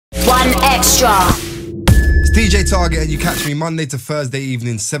Extra. It's DJ Target, and you catch me Monday to Thursday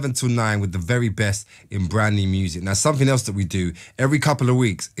evening, 7 till 9, with the very best in brand new music. Now, something else that we do every couple of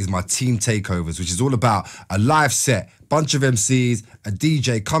weeks is my team takeovers, which is all about a live set, bunch of MCs, a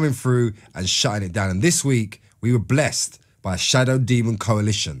DJ coming through and shutting it down. And this week, we were blessed by a Shadow Demon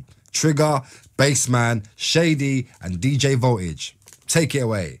coalition. Trigga, Bassman, Shaydee, and DJ Voltage. Take it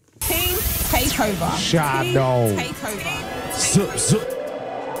away. Team Takeover. Shadow. Team Takeover. Zup, zup.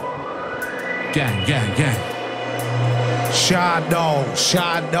 Gang, gang, gang. Shadow.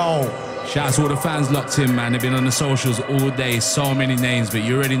 Shout out to all the fans locked in, man. They've been on the socials all day. So many names, but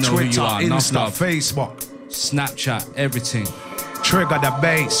you already know Twitter, who you are. Insta, Love. Facebook. Snapchat, everything. Trigga the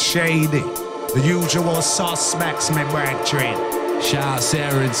bass, Shaydee. The usual suspects, my brethren. Shout out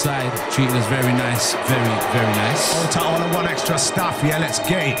Sarah inside. Treating us very nice. Very, very nice. Out to all the one extra staff, yeah, let's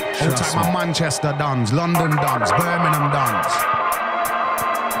get it. Out to my Manchester dons, London dons, Birmingham dons.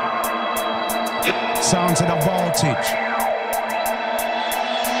 Sound to the voltage.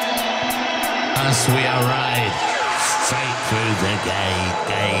 As we arrive, straight through the gate.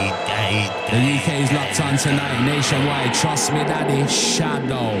 The UK's locked on tonight, nationwide. Trust me, daddy.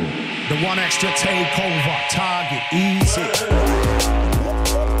 Shadow. The one extra takeover, target, easy.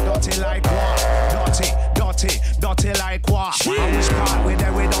 Dirty like what? Dirty like what? On this part we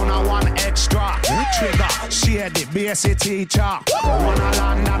there, we don't have one extra. Trigga, Shaydee, basic teacher. One a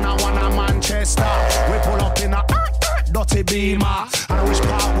London, and one a Manchester. We pull up in a dirty beamer. And which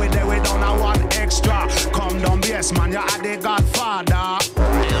part we there, we don't have one extra. Come down, Bassman, you're the godfather.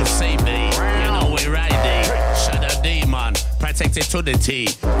 LCB, you know we riding. Shadow Demon, protected to the T.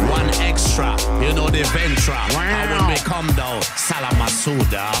 One extra, you know the Ventra. And when we come down,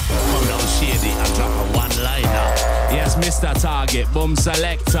 Salamasuda. Come down Shaydee and drop a one-liner. Yes, Mr. Target, boom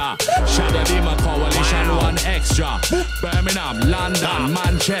selector. Shadow Demon coalition, one extra. Birmingham, London,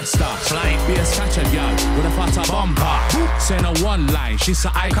 Manchester. Flight. Be a scratcher girl with a fatter bumper. Send her one line, she say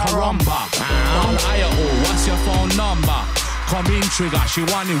I caramba. All IO, what's your phone number? Come in, Trigga, she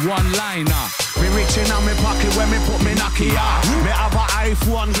wanted one-liner. Me reaching out me pocket when me put me Nokia. Me have a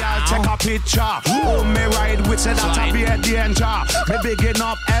iPhone, girl, take a picture. Oh, me ride with say that I be a danger. Me bigging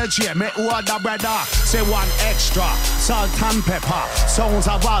up LG, me order brother. Say one extra, salt and pepper. Sounds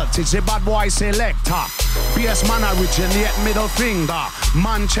of voltage, the bad boy selector. Bassman originate middle finger.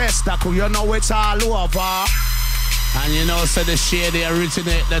 Manchester, cause you know it's all over. And you know, so the Shaydee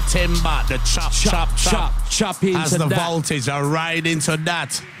originate the timber, the chop into as the that. Voltage are right into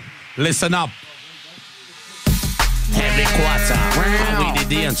that. Listen up. Every quarter, and we the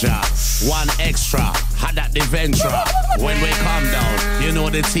danger. One extra, had that the venture. When we come down, you know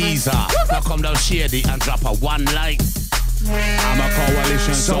the teaser. Now come down Shaydee and drop a one like. I'm a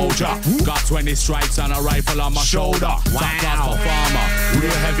coalition soldier. Got 20 stripes and a rifle on my shoulder. Wow. Farmer,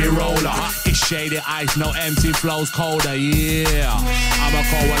 real heavy roller. It's Shaydee ice, no empty flows colder. Yeah, I'm a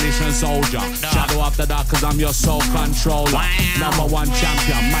coalition soldier. Shadow after that, cause I'm your soul controller. Number one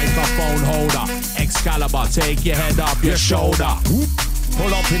champion, microphone holder. Excalibur, take your head off your shoulder.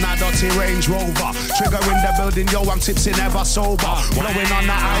 Pull up in a dirty Range Rover. Trigger in the building, yo, I'm tipsy, never sober. Blowing on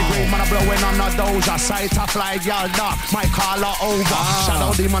the high grade, man, I'm blowing on the doja. Sight a fly, girl, dark, my collar over.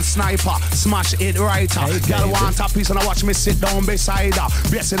 Shadow Demon sniper, smash it righter. Girl want a piece and I watch me sit down beside her.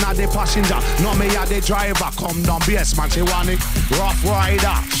 Bassing at the passenger, not me at the driver. Come down, Bassman, she want it, rough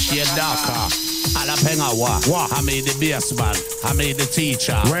rider. She a darker. Alapenga wa. I made the Bassman, I made the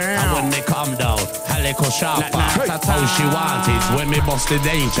teacher. And when they come down, Halico sharper. How she want it when me bust the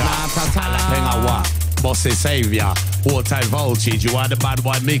danger. Alapenga wa. Boss the savior, all-time voltage, you are the bad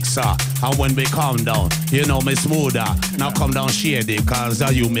boy mixer. And when we come down, you know me smoother. Now come down Shaydee, cause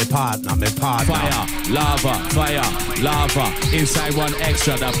you me partner. Fire, lava, inside one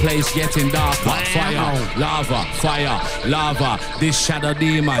extra, the place getting darker. Fire, lava, this Shadow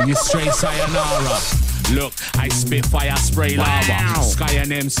Demon, you straight sayonara. Look, I spit fire, spray lava. Sky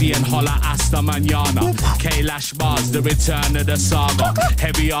and MC and holla Asta Manana. K-Lash bars, the return of the saga.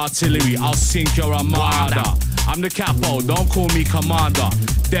 Heavy artillery, I'll sink your armada. I'm the capo, don't call me commander.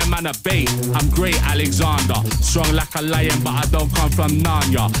 Them man a bait, I'm great Alexander. Strong like a lion, but I don't come from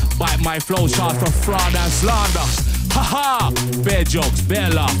Narnia. Bite my flow, charge for fraud and slander. Ha-ha! Bare jokes, bare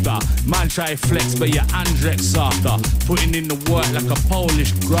laughter. Man try flex, but you're Andrex after. Putting in the work like a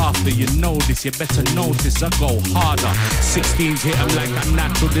Polish grafter. You know this, you better notice I go harder. 16s hit them like a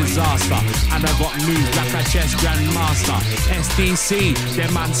natural disaster. And I got moves like a chess grandmaster. SDC,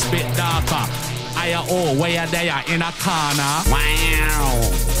 them man spit darker. I-O, where you there in a corner. Wow!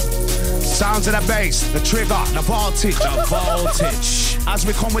 Sounds of the bass, the trigger, the voltage. As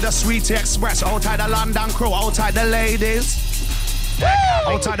we come with a Sweetie Express, outside the London crew, outside the ladies.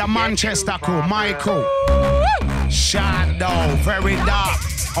 Outside the Manchester crew, Michael. Shadow, very dark.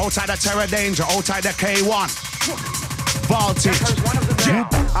 Outside the Terror Danger, outside the K1. Voltage. Yeah.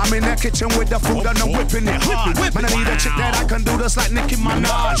 I'm in the kitchen with the food and I'm whipping it hard. Man, I need a chick that I can do this like Nicki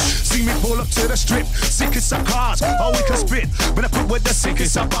Minaj. See me pull up to the strip, sickest of cars. Oh, we can spit, but I put with the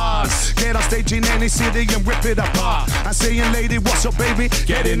sickest of bars. Get on stage in any city and rip it apart. I'm saying, lady, what's up, baby?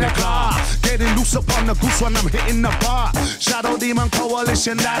 Get in the car. Getting loose up on the goose when I'm hitting the bar. Shadow Demon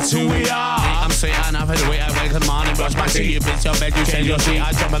Coalition, that's who we are. I'm saying, after the way I wake in the morning, brush my teeth, you bitch your bed, you change your sheet.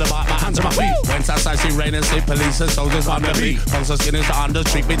 I jump on the bar, my hands on my feet. When outside, see rain and see police and soldiers on the beat. From the skin is on the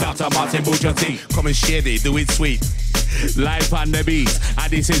street, me Dr. Martin Bouchati. Come and Shaydee, do it sweet. Life on the beat,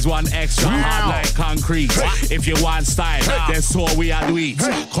 and this is one extra hard like concrete. If you want style, then so we are do it.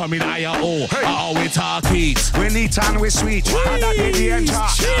 Come in IO, we talk it. We neat and we sweet, and that is the enter.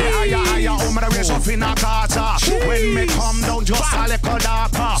 Oh, man, I raise up in a carter. When me come down, just a little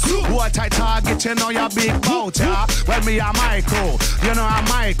darker. What I target, you know you're big bout, yeah. Well, me a Michael, you know I'm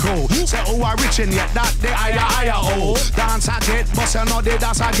Michael. Say, oh, I rich in yet, that the IO. Dance I get, bust you know the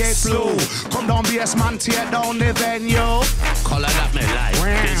dance I get slow. Come down, Bassman, tear down the venue. Color that me like,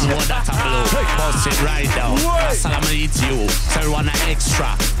 this one that I blow. Bust it right down, that's all I'm gonna eat you. Say one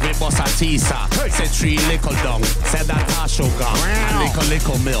extra, we bust a tisa. Say 3 little down, say that sugar. And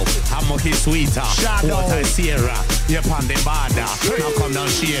little milk, how much is sweeter. Water Sierra, you're on the border. Now come down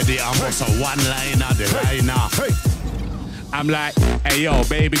Shaydee, I'm bust a one-liner, the liner. I'm like, hey yo,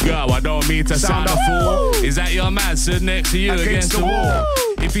 baby girl, I don't mean to sound a fool. Is that your man sitting next to you against the wall?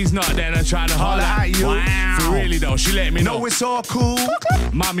 If he's not, then I'm trying to holler at you. Wow. For really though, she let me know. No, it's all cool.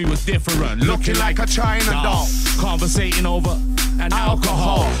 Mommy was different, looking like a China doll. Conversating over and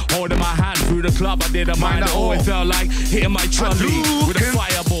alcohol. Holding my hand through the club, I didn't mind at all. It felt like hitting my chun-li with a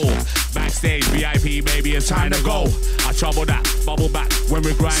fireball. Backstage, VIP, baby, it's time to go. I trouble that, bubble back when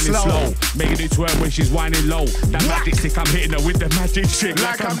we're grinding slow. Making it twerk when she's whining low. That magic stick, I'm hitting her with the magic trick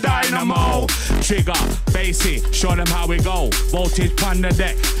like I'm dynamo. Trigga, bassy, show them how we go. Voltage on the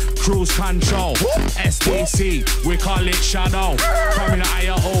deck, cruise control. STC, we call it shadow. Coming to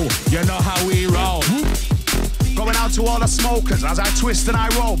IO, you know how we roll. Going out to all the smokers as I twist and I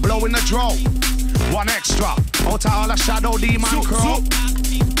roll, blowing the drone. One extra, out to all the Shadow Demon crew.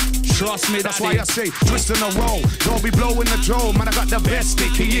 Trust me, that's why I say twist in a roll. Don't be blowing the drone, man. I got the best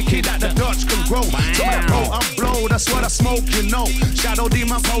sticky yicky that the Dutch can grow. So I blow and blow, that's what I smoke, you know. Shadow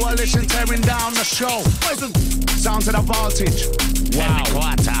Demon Coalition tearing down the show. Sounds of the voltage. Wow. Every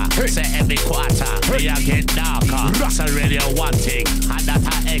quarter, say every quarter, we a get darker. So radio one thing, and that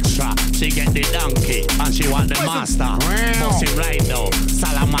her extra. She get the donkey, and she want the master. Bust it right now,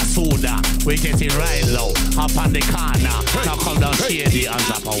 Salamasuda, we get it right low. Up on the corner, now come down Shaydee and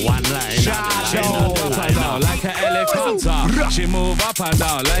drop a one line. Shadow, up and down like an helicopter. She move up and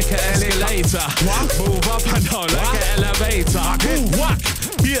down like an escalator. Move up and down like an elevator. Whack,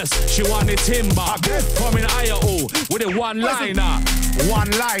 yes, she want the timber. Coming IO with a one-liner.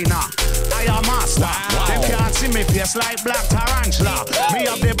 One-liner, I am master. Wow. Them can't see me face like black tarantula. Me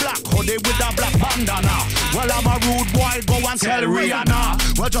have the black hoodie with the black bandana. Well, I'm a rude boy, go and tell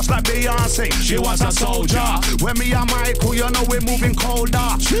Rihanna. Well, just like Beyonce, she was a soldier. When me and Michael, you know we're moving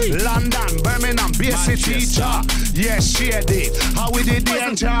colder. London, Birmingham, be a teacher. Yes, Shaydee, how we did the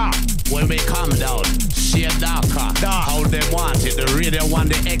enter. When we come down, she darker. How they want it, the radio want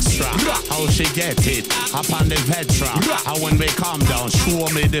the extra. How she get it, up on the Vetra. And when we come down, show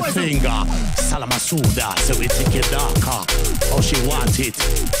me the finger. Salamasuda, so we take it darker. How she want it,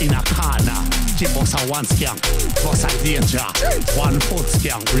 in a corner. She bust a one skank, bust a danger. 1 foot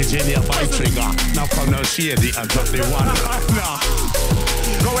skank, Virginia by Trigga. Now come down Shaydee and drop the one.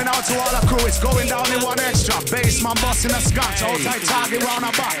 Going out to all the crew, it's going down in one extra. Bassman busting a scotch, outside target round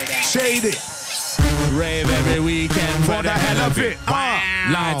about. Shaydee. Rave every weekend for the hell of it.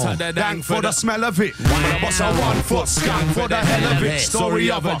 Light up the dank for the smell of it. Wow. Bust a 1 foot skank for the hell of it.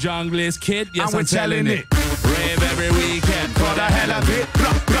 Story of a junglist kid, yes, and we're telling it. Rave every weekend for the hell of it.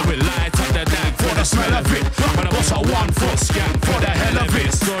 We light up the dank for the smell of it. But I bust a 1 foot skank for the hell of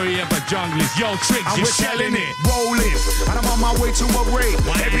it. Story of a junglist, yo, Trigga, and we're telling it. Rolling, and I'm on my way to a rave.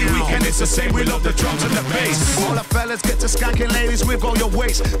 Every weekend it's the same, we love the drums and the bass. All the fellas get to skanking, ladies, wiggle your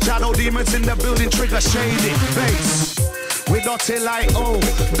waist. Shadow Demons in the building, Trigga, Shaydee, bass. We dirty like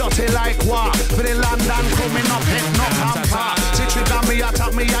dirty like what? For the London coming up, hit no pamper. Trigga me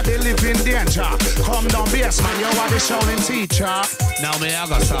attack me at the living danger. Come down, Bassman, you are the shouting teacher. Now me I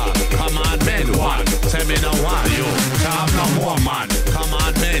got start. Come on, men one. Tell me no one you. Talk no more man. Come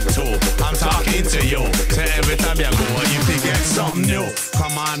on, men two. I'm talking to you. Say every time you go, you can get something new.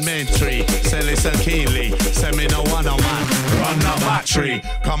 Come on, men three. Say listen keenly. Say me no one no man. Run the battery.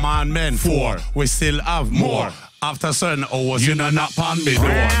 Come on, men four. We still have more. After certain hours, you know knock on me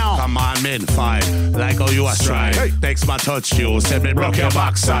door. Come on, men five, like how you a stride. Next my touch you, say me broke your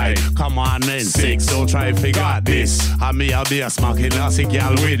backside. Come on, men six, don't try to figure out this. I me a be a smacking nasty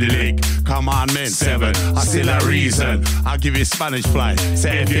girl with the lick. Come on, men seven, I still a reason. I give you Spanish fly,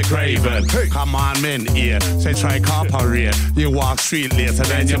 say if you're craven. Come on, men eight, say try cooperate. You walk street later,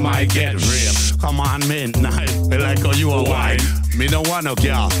 then you might get raped. Come on, men nine, be like how you a wine. Me no want no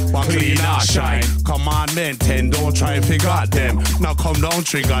girl, but clean or shine. Come on, men 10, don't try and figure out them. Now come down,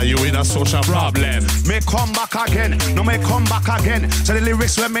 Trigga, you in a social problem. Me come back again, no me come back again. So the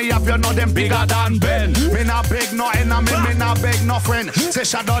lyrics when me have, you know them bigger than Ben. Me not beg no enemy, me not beg no friend. Say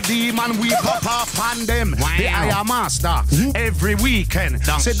Shaydee man, we pop up on them. The Aya Master, every weekend.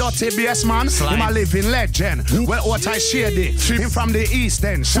 Say Dirty Bassman, him a living legend. Well, what I Shaydee, him from the East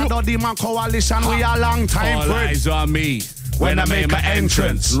End. Shaydee man coalition, we a long time All eyes on me. When I make my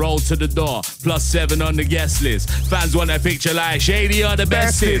entrance, roll to the door, +7 on the guest list. Fans want a picture like Shaydee are the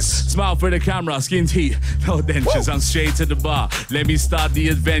bestest. Smile for the camera, skin teeth, no dentures. I'm straight to the bar. Let me start the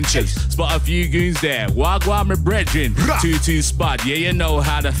adventures. Spot a few goons there. Wagwan my brethren. 2-2 spot. Yeah, you know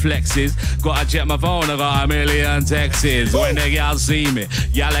how the flex is. Gotta check my phone. I got a million texts. When the gals see me,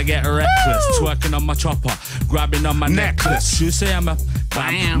 y'all get reckless. Twerking on my chopper, grabbing on my necklace. You say I'm a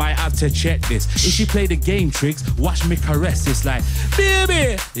might have to check this. If she play the game tricks, watch me caress. It's like,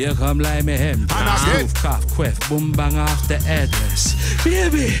 baby, you come like me him. Smooth cough, quiff, boom bang off the address.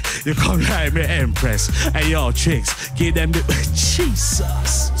 Baby, you come like me empress. And yo, chicks, give them the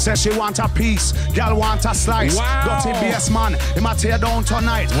Jesus. Say she want a piece, girl want a slice. Dirty Bassman, him a tear down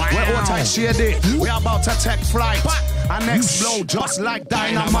tonight. We're out of Shaydee, we about to take flight. And next blow just like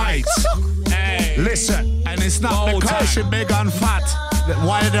dynamite. Hey. Listen, and it's not because she big and fat.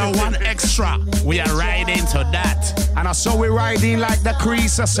 Why there one extra? We are riding to that. And I saw we riding like the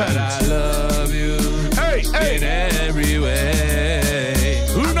creases. I love you in every way.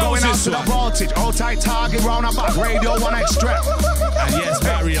 Who knows going out this to one? the voltage, outside target, roundabout, radio 1 extra. And yes,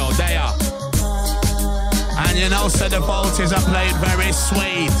 Mario, they are. And you know, so the voltage are played very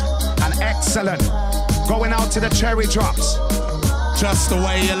sweet and excellent. Going out to the cherry drops. Just the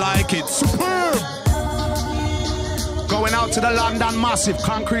way you like it. Superb. Going out to the London Massive,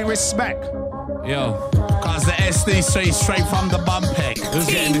 concrete respect. Yo. Cause the SDC straight from the bum peg. Who's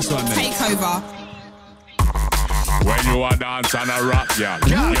getting this one then? Takeover. When you are dance and a rock, y'all.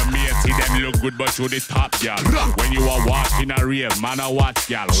 Your matey them look good, but you the top, y'all. When you are walking a rave, man a watch,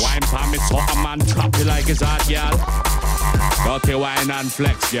 y'all. Wine palm me so a man chop you like it's hot, y'all. Dirty wine and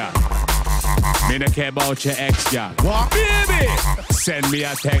flex, y'all. Me no care about your ex, y'all. What? Baby! Send me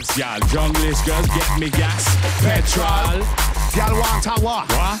a text, y'all. Junglish girls get me gas. Petrol. Y'all want a walk.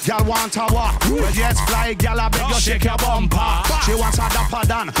 Y'all want a walk. Well, yes, fly, y'all, I beg you shake your bumper. She wants a dapper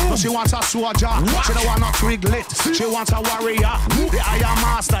dan, but she wants a soldier. She don't want no twig lit. She wants a warrior. The Aya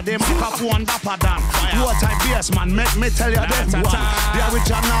Master, they make up one dapper dan. What type Bassman, make me tell you them one. The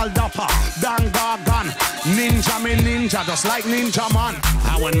original dapper, Dan Gargan. Ninja me ninja, just like Ninja Man.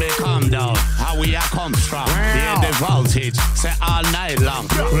 And when me come down, how we a come strong. Hear the voltage, say all night long.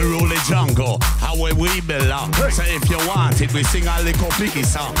 We rule the jungle, how we belong. Say if you want it, we sing a little biggie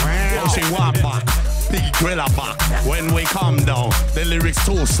song. How she want back, big gorilla back. When we come down, the lyrics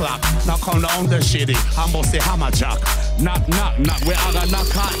too slap. Now come down the shitty, and bust the hammer jack. Knock, knock, knock, we are gonna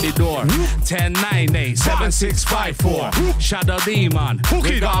knock at the door. 10-9-8-7-6-5-4. Shaydee man,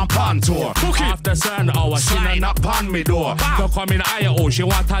 we gone pan tour. After certain hours, she no knock pan me door. Don't come in IO, she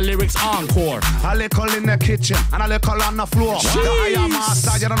want her lyrics encore. A little in the kitchen, and a little on the floor. The Aya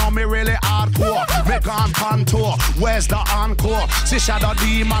Master, you don't know me really hardcore. Me gone pan tour, where's the encore? See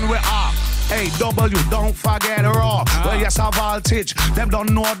Shaydee man, we are. AW, don't forget raw. Well, yes, a voltage, them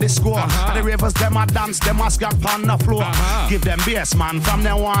don't know the score. And the ravers, them a dance, them a skank on the floor. Give them Bassman, from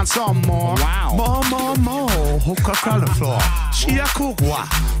them want some more. More, hook a on the floor. She a cook what?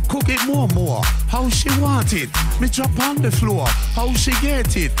 Cook it more. How she want it? Me drop on the floor. How she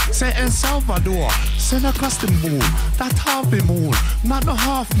get it? Say in Salvador. Send a custom moon. That half the moon. Not a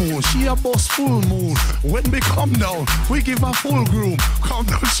half moon. She a boss full moon. When we come down, we give her full groom. Come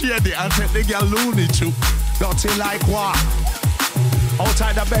down, Shaydee, and take the girl loony too. Dirty like what?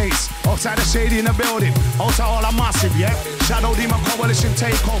 Outside the base, outside the Shaydee in the building, outside all the massive, yeah? Shaydee my coalition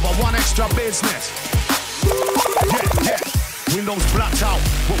takeover, 1 extra business. Yeah. windows blacked out,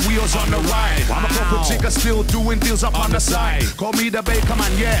 but wheels on the ride. I'm a proper Trigga, still doing deals up on the side. Call me the baker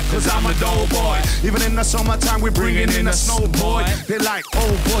man, yeah, cause I'm a dough boy. Even in the summertime, we bringing in a snow boy. They like,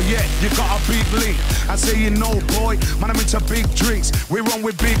 oh boy, yeah, you got a big link. I say you know, boy, man, I'm into big drinks. We run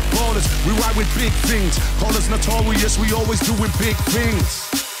with big ballers, we ride with big things. Call us notorious, we always doing big things.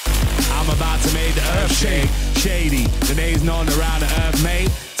 I'm about to make the earth shake. Shaydee, the name's known around the earth, mate.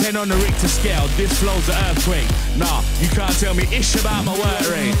 10 on the Richter scale, this flow's the earthquake. Nah, you can't tell me ish about my work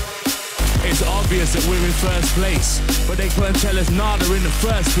rate. It's obvious that we're in first place, but they couldn't tell us nada in the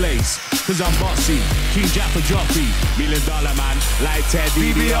first place. Cause I'm bossy, King Jack for Joffy, $1 million man, like Ted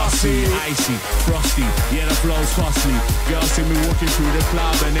DiBiase. Icy, frosty, yeah the flow's costly. Girls see me walking through the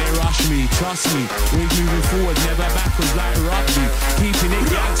club and they rush me. Trust me, we're moving forward, never backwards like rugby. Keeping it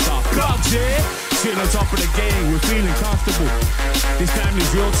gangsta, clubs yeah. Sitting on top of the game, we're feeling comfortable. This family's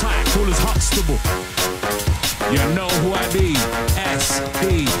real tight, call us Huxtable. You know who I be,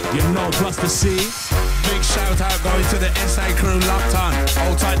 S.D., you know plus the C. Big shout out going to the SA crew locked on.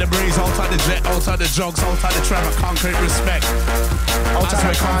 Hold tight the breeze, hold tight the jet, hold tight the drugs, hold tight the Trevor, concrete respect. Hold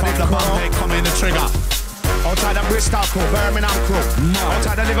tight the Cardiff, the Bombay, come in the Trigga. Hold tight the Bristol crew, Birmingham crew. Hold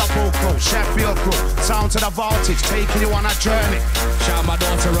tight the Liverpool crew, Sheffield crew. Sound to the voltage, taking you on a journey. Shout my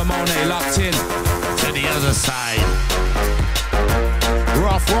daughter Ramone, locked in. To the other side.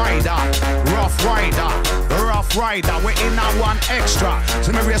 Rough rider, rough rider, rough rider. We're in a one extra.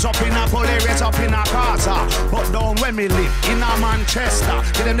 So me raise up in a pulley, raise up in a Carter. But down when me live in a Manchester,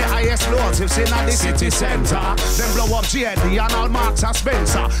 give them the highest floors, it's in a the city centre. Then blow up Shaydee and all Marks and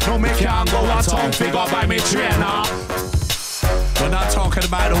Spencer. No me can't go a town figure by me trainer. We're not talking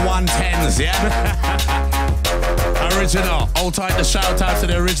about the 110s, yeah? Original, hold tight the shout out to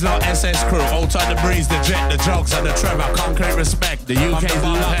the original SS crew. Hold tight the breeze, the jet, the jugs and the Trevor. Concrete respect. The UK's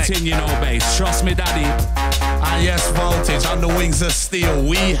locked in, you know, bass. Trust me, daddy. And yes, voltage on the wings of steel.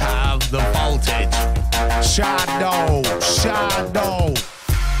 We have the voltage. Shadow, shadow.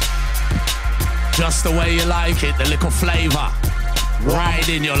 Just the way you like it, the little flavor.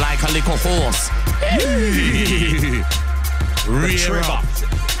 Riding you like a little horse. Rear up.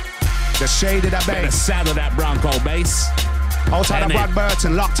 The shade of the bass. The saddle that Bronco bass. Outside of Brad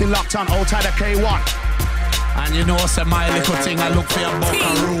Burton, locked in, locked on, outside of K1. And you know, say my little thing, I look for your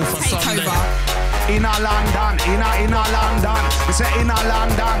buckaroo for Sunday. In a London, in a London. We say in a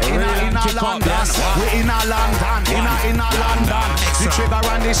London, in a London. We in a London, in a London. The Trigga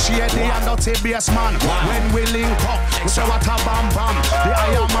and the Shaydee and the Bassman. When we link up, we say what a bam bam. The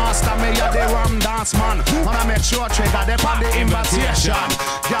Iron Master, me a the Ram Dance man. And I make sure Trigga they on the invitation.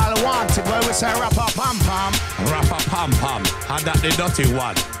 Y'all want it, when we say rapper pam pam. Rapper pam pam, and that the dirty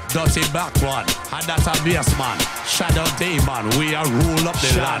one. Dirty back one, and that's a Bassman. Shadow Demon, we are rule up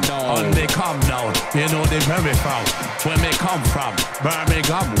the land. On they come down, you know they very from. When they come from,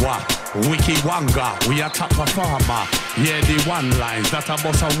 Birmingham, Wiki Wanga, we are top performer. Yeah, the one lines, that a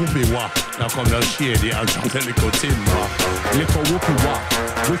boss a whoopie wa. Now come down Shaydee and drop the little timber. Little whoopie wa,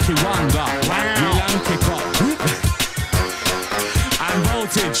 Wiki Wanga, we land kick up. And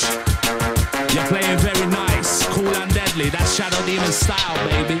voltage. You're playing very nice, cool and deadly. That's Shadow Demon style,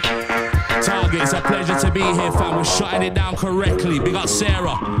 baby. Target, it's a pleasure to be here, fam. We're shutting it down correctly. Big up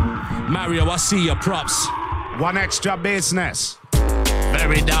Sarah. Mario, I see your props. One extra business.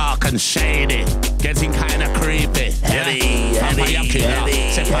 Very dark and shady, getting kinda creepy. Heavy, vampire killer,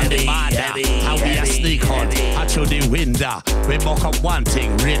 step on the border. How we a sneak hunt, out through the window. We buck up one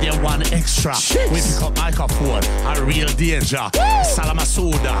thing, radio one extra. We pick up microphone, a real danger.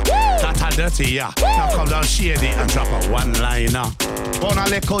 Salamasuda, that a dirty, yeah. Now come down Shaydee and drop a one-liner. Burn a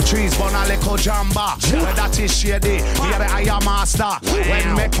little trees, burn a little jamba. Where that is Shaydee, we are the Iron Master.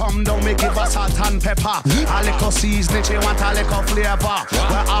 When me come down, me give us salt and pepper. A little seasoning, she want a little flavor.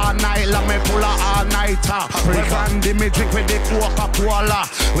 We're all night long, me pull a all-nighter. We brandy, me drink with the Coca-Cola.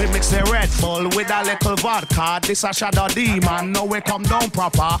 We mix the Red Bull with a little vodka. This a Shadow Demon, now we come down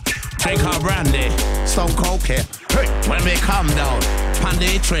proper. Drink our brandy, Stone Coke here. When we come down,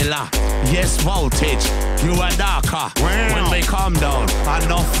 Pandy Trailer, yes voltage, you are darker. When we come down,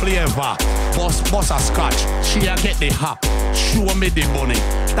 enough flavor. Boss a scotch, she a get the hop. Show me the bunny,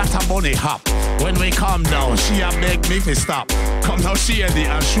 that a bunny hop. When we come down, she a beg me to stop. Come now Shaydee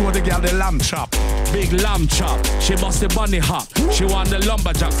and show the girl the lamb chop. Big lamb chop, she bust the bunny hop. She want the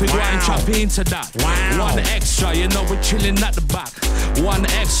lumberjack, we go and chop into that. One extra, you know we're chilling at the back. One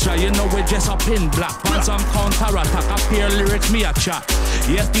extra, you know we're just up in black. On some counter-attack, I hear lyrics me a chat.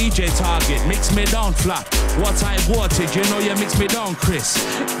 Yes, DJ Target, mix me down flat. What I wattage, you know you mix me down, Chris.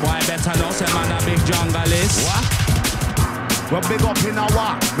 Why better know say man a big jungle is? What? We big up in a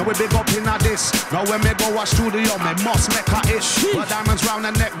war, no we big up in a this. Now when me go a studio, me must make a hit. With diamonds round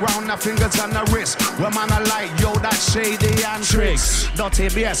the neck, round the fingers and the wrist. When man a like, yo, that Shaydee and Tricks. Dirty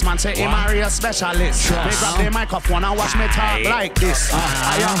Bassman say he marry a specialist. Me grab the microphone and watch me talk like this.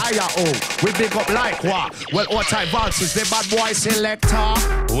 Higher, oh, we big up like what? Well, all type valses, the bad boy selector.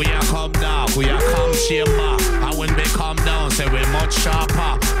 We a come down, we a come chamber. And when we come down, say we much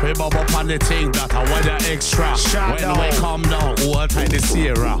sharper. We bob up on the thing that I want the extra. When we come down, all time the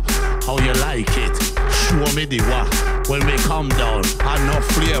Sierra. How you like it? Show me the what. When we come down, I no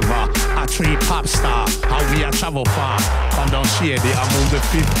flavor. A tree pop star, how we a travel far. Come down Shaydee, I move the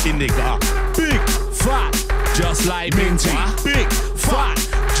 50 nigga. Big, fat, just like Minty. Big, fat,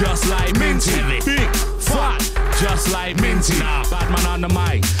 just like Minty. Big, fat, just like Minty. Bad man on the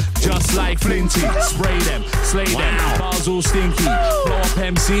mic, just like Flinty. Spray them, slay them, bars all stinky. Blow up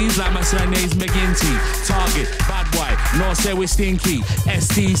MCs like my surname's McGinty. Target, bad boy, no say we stinky.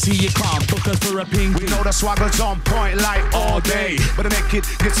 STC, you can't book us for a pinky. We know the swagger's on point like all day. But the naked,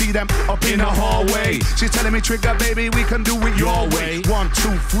 you see them up in the hallway. She's telling me, Trigga, baby, we can do it your way. 1,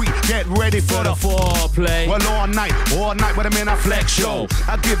 2, 3, get ready for the foreplay. Well, all night with them in a flex show.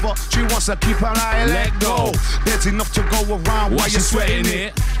 I give her, she wants to keep her eye let go. There's enough to go around while you're sweating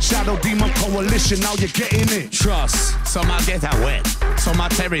it. Shadow Demon Coalition, now you're getting it. Trust. Some I get her wet, some I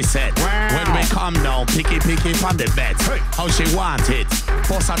Terry said. When we come down, picky from the bed. How she want it,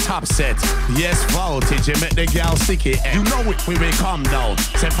 boss a top set. Yes, voltage, you make the girl sticky. You know it. When we come down,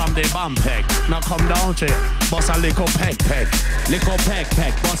 say from the bum peg. Now come down, chick, boss a little peck. Little peck,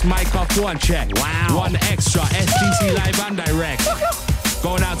 boss mic off one check. Wow. One extra, SGC live and direct.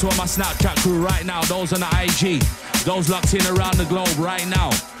 Going out to all my Snapchat crew right now, those on the IG. Those locked in around the globe right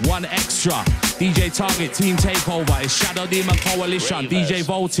now. One extra. DJ Target, Team Takeover. It's Shadow Demon Coalition. DJ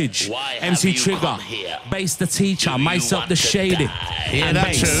Voltage. MC Trigga. Bass the teacher. Myself the Shaydee. Hear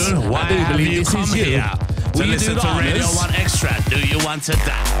that tune? Why I do have believe you this come is you. here? To listen to Radio 1 Extra. Do you want to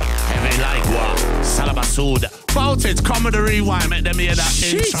die? Heavy like what? Salabasud. Voltage, come with the rewind. Make them hear that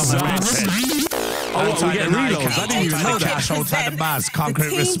intro. Oh, what, we get reloads? I didn't even know that. Cash outside the bars,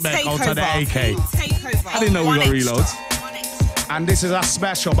 concrete respect outside the AK. I didn't know we got reloads. And this is a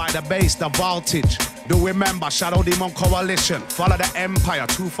special by the bass, the voltage. Do remember, Shadow Demon Coalition. Follow the Empire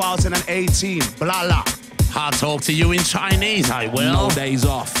 2018. Blala. I'll talk to you in Chinese, I will. No days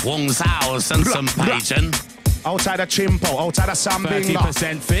off. Wong Zhao's and some Pagin. Outside the Chimpo, outside the Sambinga.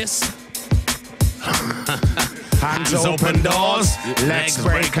 30% fist. Hands open doors, let's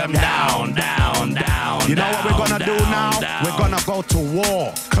break them down. You know what we're gonna do now? We're gonna go to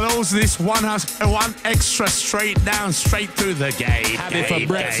war. Close this one extra straight down, straight through the gate. Have it for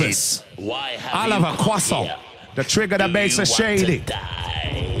breakfast. I'll have a croissant. The Trigga, the bass of Shaydee.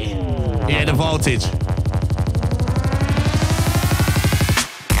 Yeah, the voltage.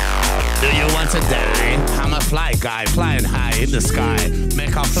 Do you want to die? I'm a fly guy, flying high in the sky.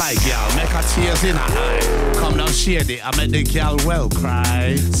 Make her fly, girl, make her tears in her eye. Come down, Shaydee, I make the girl well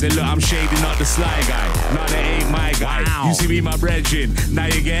cry. Say, look, I'm Shaydee, not the sly guy. No, they ain't my guy. Wow. You see me, my brethren. Now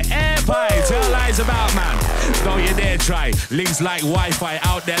you get air pie. Tell lies about, man. Don't you dare try. Links like Wi-Fi,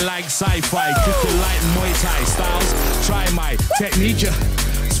 out there like sci-fi. Kicking like Muay Thai styles. Try my technique.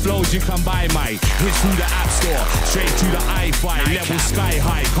 Flows you can buy my hits through the app store, straight to the i5, level sky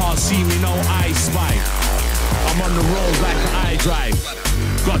high, can't see me, no I spy. I'm on the road like an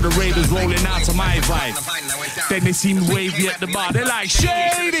iDrive, got the Raiders rolling out to my vibe. Then they see me wavy at the bar, they're like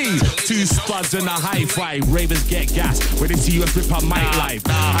Shaydee. 2 spuds and a high five, Ravens get gas when they see you rip on my life.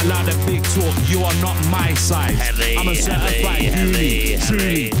 I love the big talk, you are not my size. I'm a certified goonie,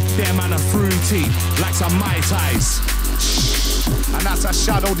 truly, them man are fruity, like some Mai Tais. And that's a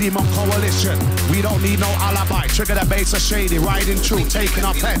Shadow Demon Coalition. We don't need no alibi. Trigga the bass of Shaydee, riding through, taking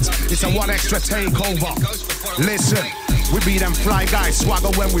our pets. It's a one extra takeover. Listen, we be them fly guys, swagger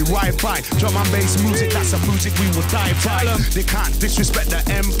when we ride by. Drum and bass music, that's a music we will die by. They can't disrespect the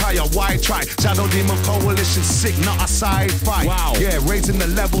Empire, why try? Shadow Demon Coalition, sick, not a sci-fi. Wow. Yeah, raising the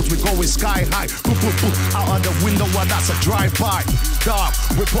levels, we going sky high. Boop, boop, boop. Out of the window, well, that's a drive-by. Dog,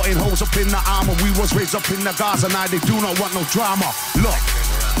 we're putting holes up in the armor. We was raised up in the Gaza, now they do not want no drama. Look,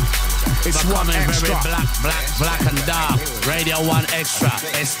 it's one extra. Very black and dark. Radio 1 Extra,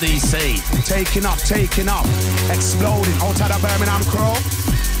 SDC. Taking up, exploding. Outside of Birmingham Crow.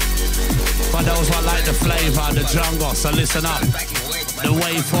 For those who like the flavor, the jungle, so listen up. The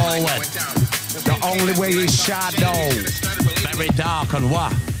way forward. The only way is Shadow. Very dark and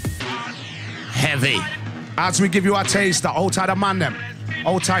what? Heavy. As we give you a taster, outside of man them.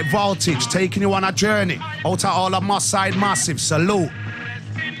 Outside voltage, taking you on a journey. Outside all of Moss Side Massive, salute.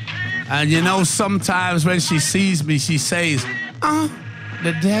 And you know, sometimes when she sees me, she says,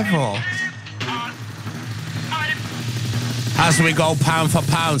 The devil. As we go pound for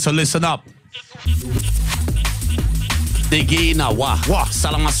pound, so listen up. Digina, what?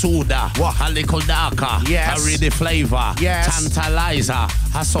 Salamasuda, what? A little darker, yes. I read the flavor, yes. Tantalizer,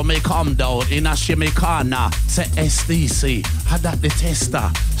 I saw me come down in a shimikana, say SDC, had that the tester,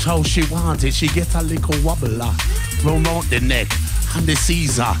 so she wanted, she get a little wobbler, roll out the neck, and the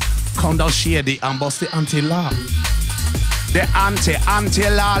Caesar, come down Shaydee and bust the anti-law. The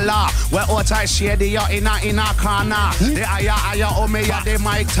anti-la-la. Well, outside Shaydee, you're in a corner. The aya, oh me, ya the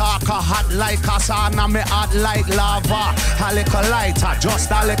mic talker. Hot like a sauna, me hot like lava. A little lighter,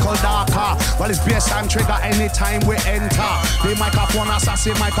 just a little darker. Well, it's Bassman Trigga anytime we enter. The microphone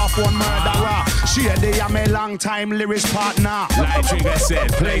assassin, microphone murderer. Shaydee, I'm a long time lyrics partner. Like Trigga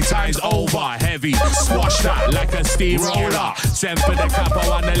said, playtime's over. Heavy, squash that like a steamroller. Send for the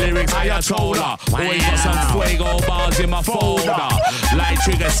capo on the lyrics, Ayatollah. Always got some fuego bars in my phone. Like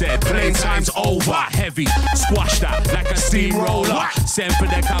Trigga said, playtime's over. Heavy, squash that like a steamroller. Send for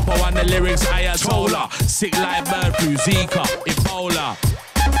the capo on the lyrics, Ayatollah. Sick like bird flu, Zika, Ebola.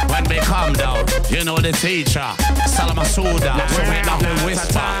 When we come down, you know the teacher. Salamasuda, so we not we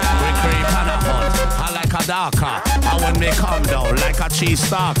whisper. We creep and a hunt, I like a darker. And when we come down, like a cheese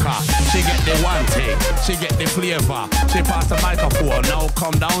stalker. She get the one thing, she get the flavor. She pass the microphone, now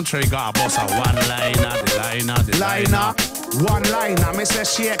come down Trigga. Boss a one-liner, the liner. One liner, me say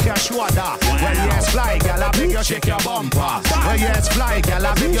shake your shoulder. Well, yes, fly, gal, I beg you shake your bumper. Well, yes, fly, gal,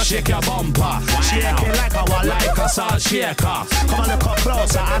 I beg you shake your bumper. Shake it like a salt shaker. Come on, look up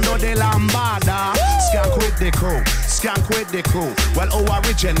closer, I know the lambada. Skank with the crew. Well, oh,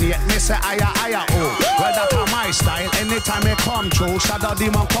 originate, me say aya, oh. Well, that's my style, anytime I come through. Shadow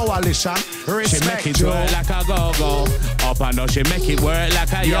Demon Coalition, respect she make it you. work like a go-go. Up and down, she make it work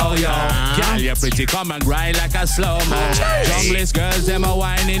like a yo-yo. Girl, you're pretty, come and grind like a slow-mo. Junglist girls, them a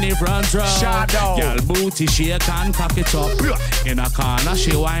wine in the front row. Shadow. Girl, booty shake and cock it up. In a corner,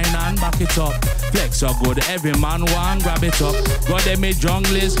 she wine and back it up. Flex so good, every man want grab it up. Go them me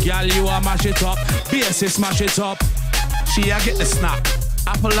junglist, girl, you a mash it up. Bassy smash it up. She a get the snap,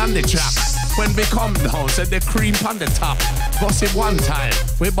 apple on the trap. When we come down, say the cream on the top. Bust it one time,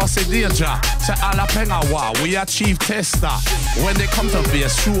 we bust it danger. Say alapengawa, we a chief tester. When they come to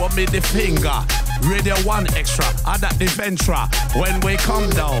bass, show me the finger. Radio 1 extra, I that the Ventra. When we come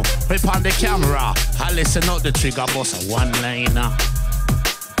down, we on the camera. I listen out the Trigga, boss a one-liner.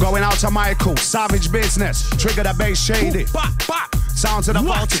 Going out to Michael, Savage Business, Trigga the bass Shaydee. Sounds of the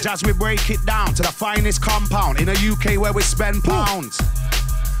voltage as we break it down to the finest compound in the UK where we spend pounds.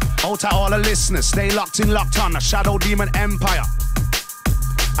 Out to all the listeners, stay locked on the Shadow Demon Empire.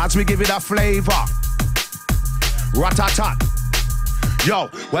 As we give it a flavor. Rat-a-tat.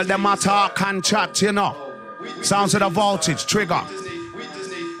 Yo, well them a talk and chat, you know. Sounds of the voltage, Trigga.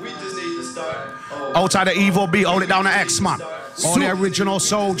 Outside the Evil B, hold it down to X-Man. All the original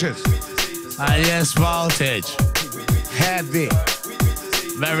soldiers. Yes, voltage. Heavy.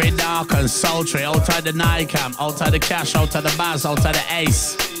 Very dark and sultry. Outside the Nikam, outside the Cash, outside the Bass, outside the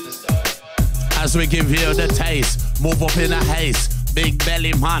Ace. As we give you the taste, move up in a haste. Big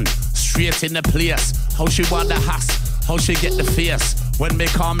belly man, straight in the place. How she want the hass, how she get the face. When we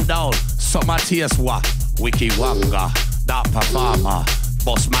come down, summer tears what? Wiki Wanga, that performer.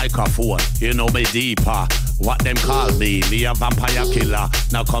 Boss microphone, you know me deeper. What them call me a vampire killer.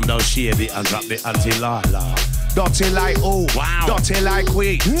 Now come down Shaydee and drop the anti-lala. Dirty like who? Wow. Dirty like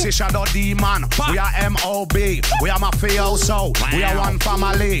we. See Shadow Demon. We are M.O.B. We are mafioso. Wow. We are one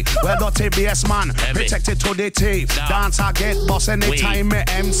family. We're dirty Bassman. Protected to the teeth. No. Dance I get boss anytime me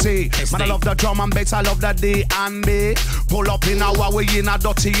MC. Man, I love the drum and bass. I love the D&B. Pull up in our way in a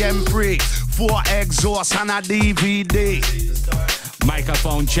dirty M3. 4 exhausts and a DVD.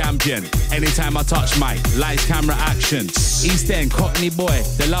 Microphone champion. Anytime I touch mic, lights, camera, action. East End, Cockney boy,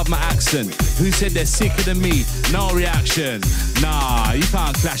 they love my accent. Who said they're sicker than me? No reaction. Nah, you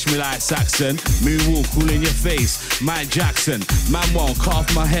can't clash me like Saxon. Moonwalk cool in your face. Mike Jackson. Man won't cut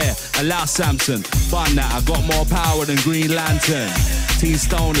off my hair. Allow Samson. Fun that I got more power than Green Lantern. Teen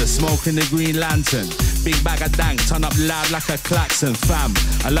Stoner smoking the Green Lantern. Big bag of dank, turn up loud like a klaxon, fam.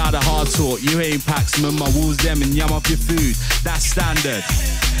 Allow the hard talk, you ain't Paxman. My walls them and yum up your food. That's standard.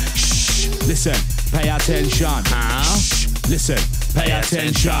 Shh, listen, pay attention. Shh, listen, pay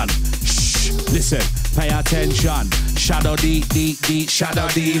attention. Shh, listen, pay attention. Shadow D, Shadow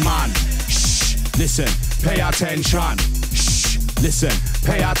Demon. Shh, listen, pay attention. Shh, listen,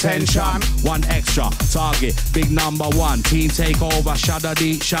 pay attention. One extra target, big number one. Team takeover,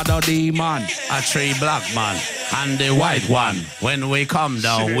 Shaydee man. A three black man and the white one. When we come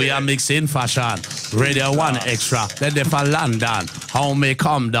down, we are mixing fashion. Radio 1 extra, then they for London. How me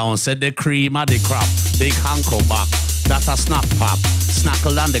come down, said the cream of the crop. Big hanko back, that's a snap pop.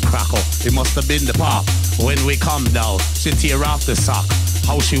 Snackle and the crackle, it must have been the pop. When we come down, she tear off the sock.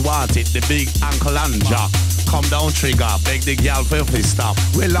 How she want it, the big ankle and jack. Come down, Trigga, beg the girl for stop.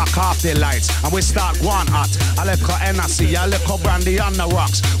 We lock off the lights and we start one hot. I look at NRC, I look at brandy on the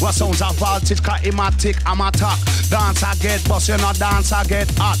rocks. What sounds a voltage, cause him a tick, I'm a talk. Dance I get bust, you know dance I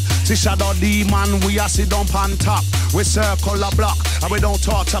get hot. See Shaydee man, we a sit down on top. We circle a block and we don't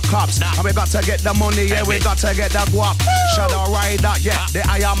talk to cops. And we got to get the money, yeah, we got to get the guap. Shadow rider, yeah, the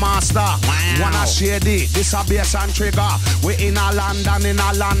Iron Master. One a Shaydee, this a Bassman Trigga. We in a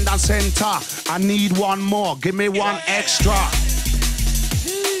London center. I need one more, give me one extra.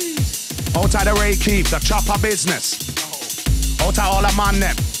 Outside the Ray Keep, the chopper business. Outside all the man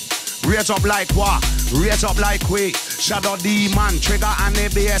them. Raise up like what? Raise up like we. Shaydee man, Trigga and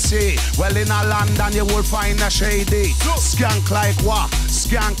ABSA. Well in a London you will find a Shaydee. Skank like what?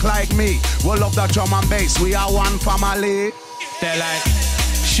 Skank like me. We love the drum and bass, we are one family. They're like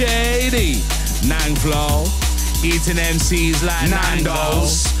Shaydee, Nang Flow, eating MCs like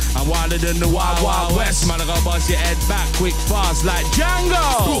Nando's. I'm wilder than the Wild Wild West, man. I gotta bust your head back quick, fast like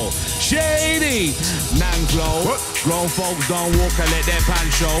Django. Shaydee, Nang Flow. Grown folks don't walk and let their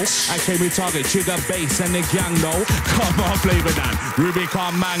pants show. I came with target, Trigga, bass, and the gang though. Come on, flavor Dan,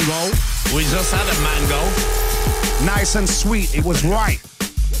 Rubicon mango. We just had a mango. Nice and sweet, it was right.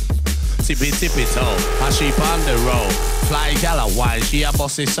 Tippy toe, a sheep on the road. Fly gal a wine, she a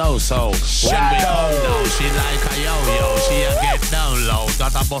bossy so-so. When we come down, she like a yo-yo. She a get down low,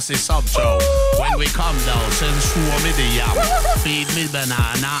 got a bossy sub-show. When we come down, send show me the yam. Feed me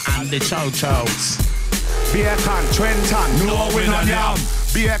banana and the chow-chows. Beacon, Trenton, no win on yam.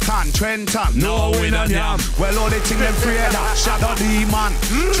 Beacon, Trenton, no win on yam. Well, all the thing them afraid of Shaydee man.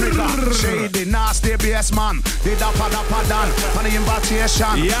 Trigga, Shaydee, nasty Bassman. The dapper dan, on the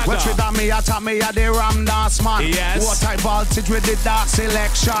invitation. Well, Trigga me a the ram dance man. Yes. What type voltage with the dark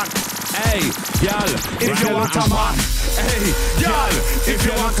selection? Hey, y'all, If you want a man. Hey, y'all, if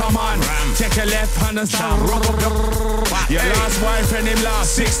you want a man, take a left hand and start. Your last wife and him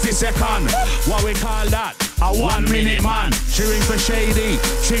last 60 seconds. What we call that? A 1 minute man. She ring for Shaydee,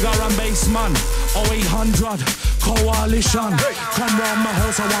 Trigga and Bassman. 0800 coalition. Come round my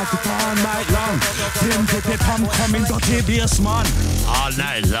house, I want it all night long. Pim pip pam coming dirty Bassman. All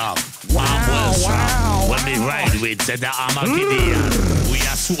night long. Wow. When we ride with the Armageddon, we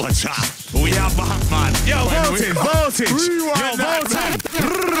are soldier, we are Bassman. Yo, voltage. Yo, voltage.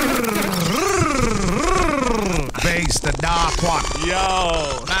 Bass, the dark one.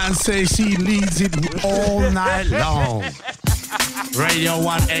 Yo. Man say she leads it all night long. Radio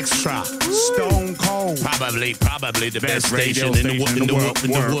 1 extra. Stone cold. Probably the best station in the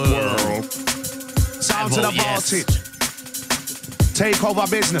world. Sound to the voltage. Takeover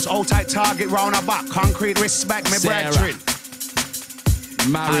business, all tight target round our back. Concrete respect, me brethren.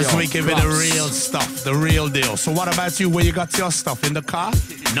 As we give it the real stuff, the real deal. So what about you, where you got your stuff in the car?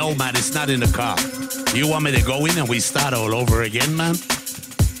 No, man, it's not in the car. You want me to go in and we start all over again, man?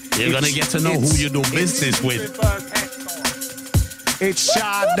 You're gonna get to know who you do business with. It's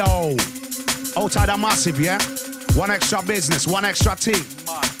Shadow. Outside the massive, yeah? One extra business, one extra team.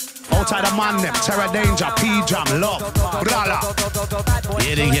 Outside the man them, Terror Danger, P-Jam, Love, Brala.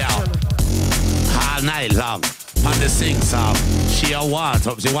 Here they go. All night long. On the sing song, she a want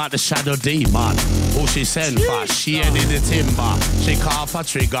up, she want the Shaydee man. Who she send for, she ain't in the timber. She call for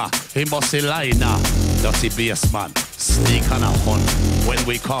Trigga, he must be liner. Dirty Bassman, sneak on a hunt. When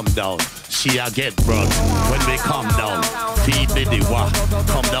we come down, she a get brunt. When we come down, feed me the wa.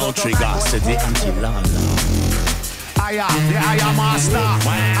 Come down Trigga, say the anti-lana. Aya, the Aya Master.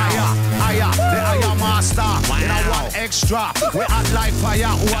 Aya, the Aya Master. You know what extra? We act like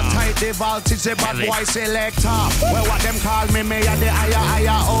fire. What tight the voltage, the bad boy selector. Well, what them call me, mayor, the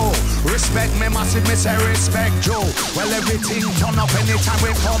Aya, oh. Respect me, massive, me say respect Joe. Well, everything turn up anytime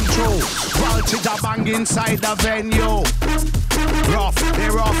we come through. Voltage a bang inside the venue. Rough, they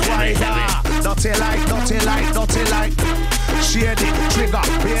rough rider. Dirty like. Shaydee, Trigga,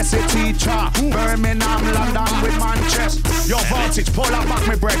 basic teacher. Birmingham, London with Manchester. Your voltage, pull up back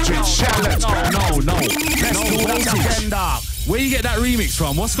me brethren. Challenge. No. Let's do that again, dog. Where you get that remix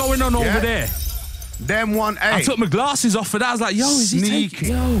from? What's going on over there? Them one, hey. I took my glasses off for that. I was like, yo, is he sneaky.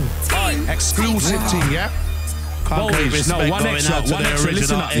 Yo. Exclusive thing, yeah? Concrete voltage. respect No, one going extra, out to one the extra.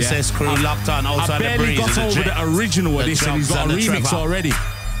 Listen original up, yeah. SS crew locked on I outside the barely breeze. got over the original of this, and he's got a remix already.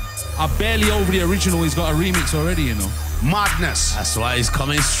 I barely over the original, he's got a remix already, you know. Madness. That's why he's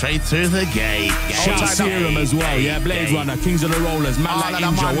coming straight through the gate. Shout Serum as well, yeah. Blade Runner, Kings of the Rollers, Man All Like of the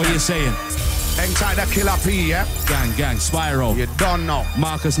Ninja, what madness. are you saying? Inside the Killer P, yeah? Gang, Spyro, You don't know.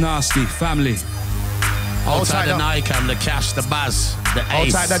 Marcus Nasty, Family. Outside the the- Nikon, the Cash, the Buzz, the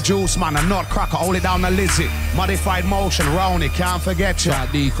Ace. Outside the Juice, man, a Nutcracker, hold it down the Lizzie. Modified motion, round it, can't forget you.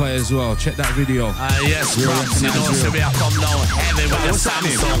 Shout Decoy as well, check that video. Yes, Real Props, you know, Nigeria. so we are come down heavy with the What's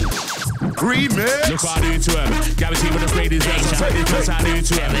happening? Samsung. Remix. Look what I do to him. Gravity with the spade is verse. I said this I do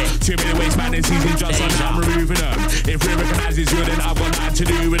to him. 2 minute waste man and season just on I'm removing them. If we recognize it's good, then I've got nothing to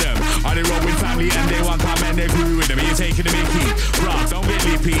do with them. I did roll with family and they want come and they grew with them. You're taking the Mickey. Bruh, don't get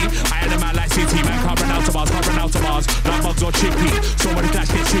lippy. I had a man like City, man can't run out of bars, like bugs or chippy. So when the clash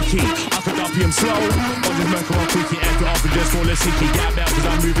gets tricky, I could up him slow. Or just murk him on quicky, enter off and just fall a sicky. Gab bell cause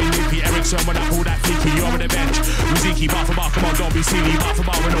I'm moving nippy. Ericsson when I pull that flicky, you're on the bench. Riziki, bar for bar, come on, don't be silly. Bar for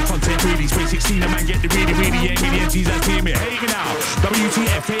bar with no content really. Spring 16, a man get the really, ain't me the MCs that's near me. Hagen out.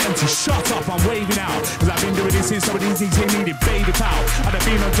 WTF, KMT, shut up, I'm waving out. Cause I've been doing this since some of these things ain't needed, baby pal. I'd have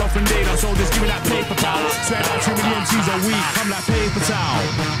been on drop and data, so just give me that paper pal. Swear out 2 million MCs a week, come like paper towel.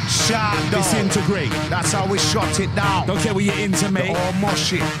 Shadow. Disintegrate. That's how we shut it down. Don't care what you're into, mate. Oh,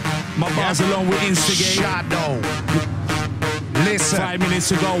 mushy. My bars along with instigate. Shadow. Listen. 5 minutes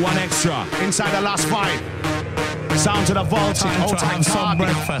to go, one extra. Inside the last 5. Sound to the voltage. Time to have some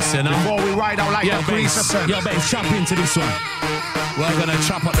breakfast, you know. Before we ride out like Yo, the babes, Greaserson. yo, babes, jump into this one. We're gonna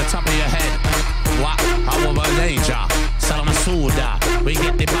chop at the top of your head. What? How about danger? Salama Suda. We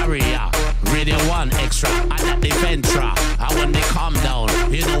get the barrier. Radio 1 extra. I got the Ventra. And when they come down,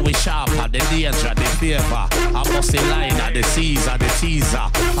 you know we sharper. The danger, the fever. I bust the line at the Caesar, the teaser.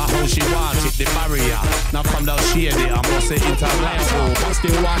 I how she want it, the barrier. Now come down Shaydee and bust it into Oh, bust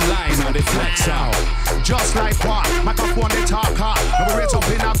the one line of the flex out. Just like what? Microphone they talk hard. We raise up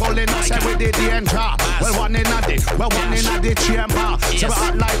in a goal in us and we did the danger. Well, one in a day, well, one in a day chamber. So we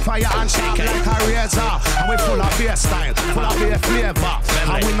hot like fire and sharp like a razor. And we full of beer style, full of beer flavor.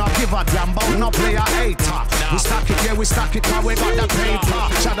 And we not give a damn about no player hater. We stack it, yeah, we stack it, cause we got the paper.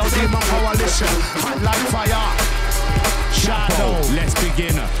 Shadow Demon Coalition, hot like fire. Shadow. Let's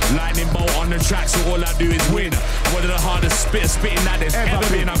begin. Lightning bolt on the track, so all I do is win. One of the hardest spitting that there's ever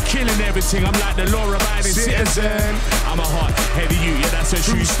been. I'm killing everything. I'm like the law-abiding citizen. I'm a hot-headed youth, yeah, that's a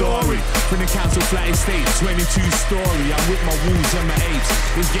true story. From the council flat estate, 22-story. I'm with my wounds and my apes.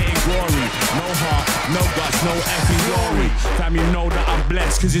 It's getting gory. No heart, no guts, no effing glory. Fam, you know that I'm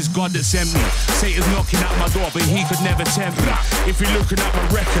blessed, cause it's God that sent me. Satan's knocking at my door, but he could never tempt me. If you're looking at my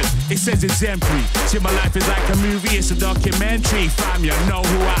record, it says exemplary. See, my life is like a movie, it's a documentary. Fam, you know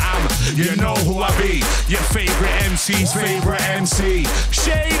who I am, you know who I be. Your favorite MC's favorite MC.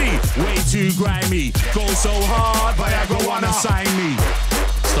 Shaydee, way too grimy. Go so hard, Viagra wanna sign me.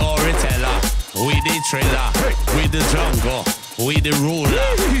 Storyteller, we the thriller, we the jungle, we the ruler.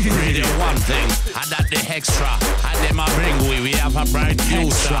 Radio 1 thing, and that the extra. And them a bring we have a bright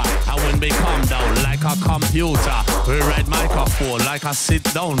future. And when we come down like a computer, we ride microphone like a sit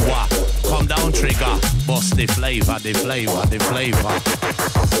down walk. Come down Trigga, bust the flavor, the flavor, the flavor.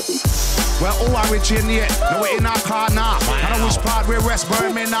 We're all originate, now we in our corner. I don't wish part we rest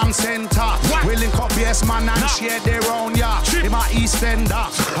Birmingham Center. We link up Bassman and Shaydee round ya. In my East Ender,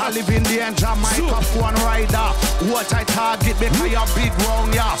 I live in the end, microphone rider. What I target because you're big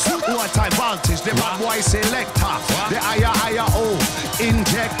round ya. What I voltage, the bad boy selector. The higher O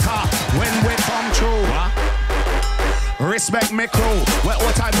injector. When we come through. Respect me crew. Well,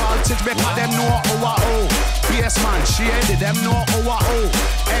 what I voltage because them know who I owe. Bassman, Shaydee, them know who I owe.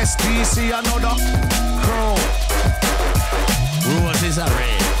 STC, another crew. Roses are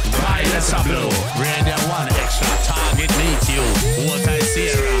red, violets are blue. Radio 1 extra, target meet you. What I see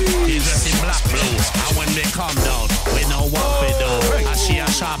is dressed in black blue. And when they come down, we know what we do. And she a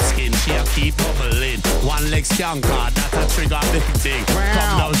sharp skin, she a keep bubbling. One leg skanker, that a trigger big thing.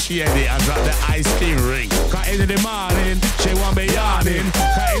 Come down Shaydee and drop the ice cream ring. Cut into the morning, she won't be yawning.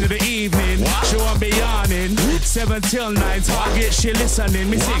 Cut into the evening, she won't be yawning. 7 till 9, target, she listening.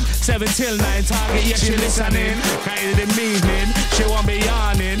 Me sing 7 till 9, target, yeah, she listening. Cut into the evening, she won't be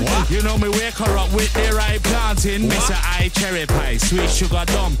yawning. You know me wake her up with the right planting. Miss a eye cherry pie, sweet sugar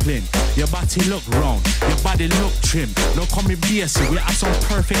dumpling. Your body look round, your body look trim. No come me basic, we have some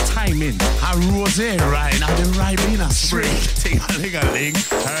perfect timing. A rose right now, the right in a spring. Ting-a-ling-a-ling,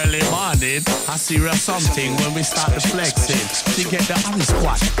 early morning. I see her something when we start the flexing. She get the honey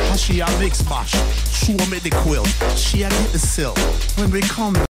squash, and she a mix mash. Show me the quilt, she a get the silk. When we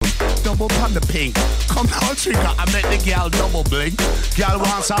come, double on the pink. Come on, Trigga, I make the gal double blink. Gal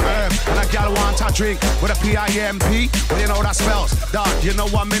wants a herb and a gal wants a drink with a P-I-M-P. Well, you know that spells. Dog, you know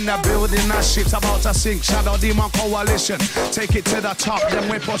I'm in the building. That ship's about to sink. Shadow Demon Coalition. Take it to the top, then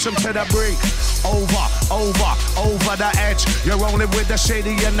we push them to the brink. Over the edge. You're only with the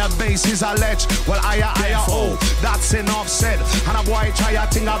Shaydee and the bass is a ledge. Well, oh, that's enough said. And a boy try a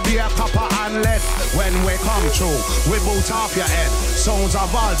thing, a beer, copper and lead. When we come through, we boot off your head. Sounds of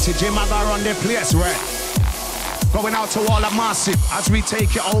voltage, him a go run the place red. Going out to all the massive as we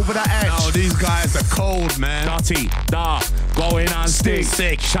take it over the edge. Oh, these guys are cold, man. Dirty, dark, going on stick.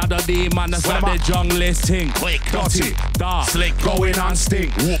 Sick. Shadow Demon, that's like the jungle thing. Quick, Dirty, dark, slick, going on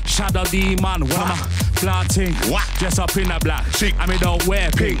stick. Shadow Demon, when I'm flatting. Dress up in a black. Chick. I mean, don't wear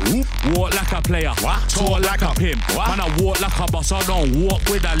pink. Walk like a player. Talk like a pimp. Man, I walk like a boss. I don't walk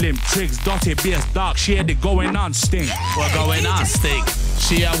with a limp. Tricks, dirty, bass, dark, shady, going on stink. We're going on stink.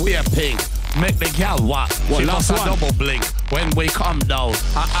 She a wear pink. Make the gal what? She lost a double blink. When we come down,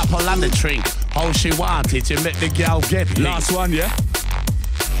 a apple and the drink. How she want it, you make the gal get linked. Last one, yeah?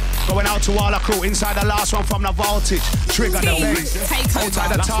 Going out to all the crew inside the last one from the voltage. Trigger the bass. Takeover. Outside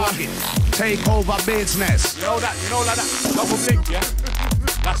the target. Takeover business. You know that. Double blink,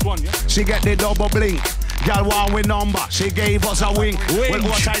 yeah? Last one, yeah? She get the double blink. Girl want with number. She gave us a wink. Well,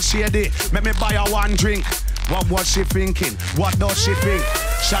 what I Shaydee, make me buy her one drink. What was she thinking? What does she think?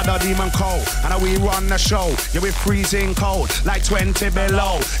 Shadow Demon cold, and we run the show. Yeah, we freezing cold, like 20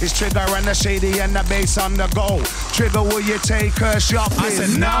 below. It's Trigga and the Shaydee and the bass on the go. Trigga, will you take her shopping? I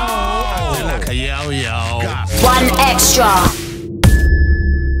said no. Like a yo-yo. One extra.